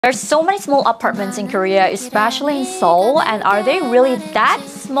There's so many small apartments in Korea, especially in Seoul, and are they really that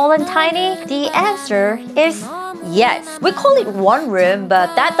small and tiny? The answer is yes. We call it one room,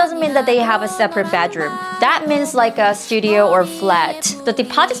 but that doesn't mean that they have a separate bedroom. That means like a studio or flat. The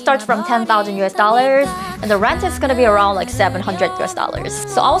deposit starts from 10,000 US dollars, and the rent is gonna be around like 700 US dollars.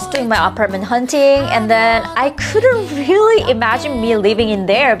 So I was doing my apartment hunting, and then I couldn't really imagine me living in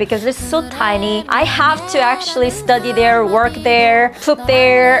there because it's so tiny. I have to actually study there, work there, cook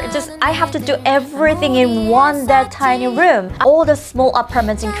there. I have to do everything in that tiny room. All the small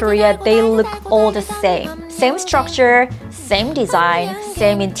apartments in Korea, they look all the same. Same structure, same design,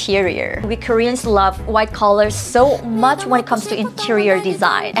 same interior. We Koreans love white colors so much when it comes to interior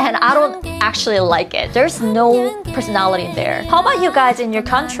design, and I don't actually like it. There's no personality in there. How about you guys in your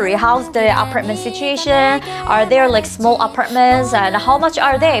country? How's the apartment situation? Are there like small apartments, and how much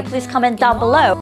are they? Please comment down below.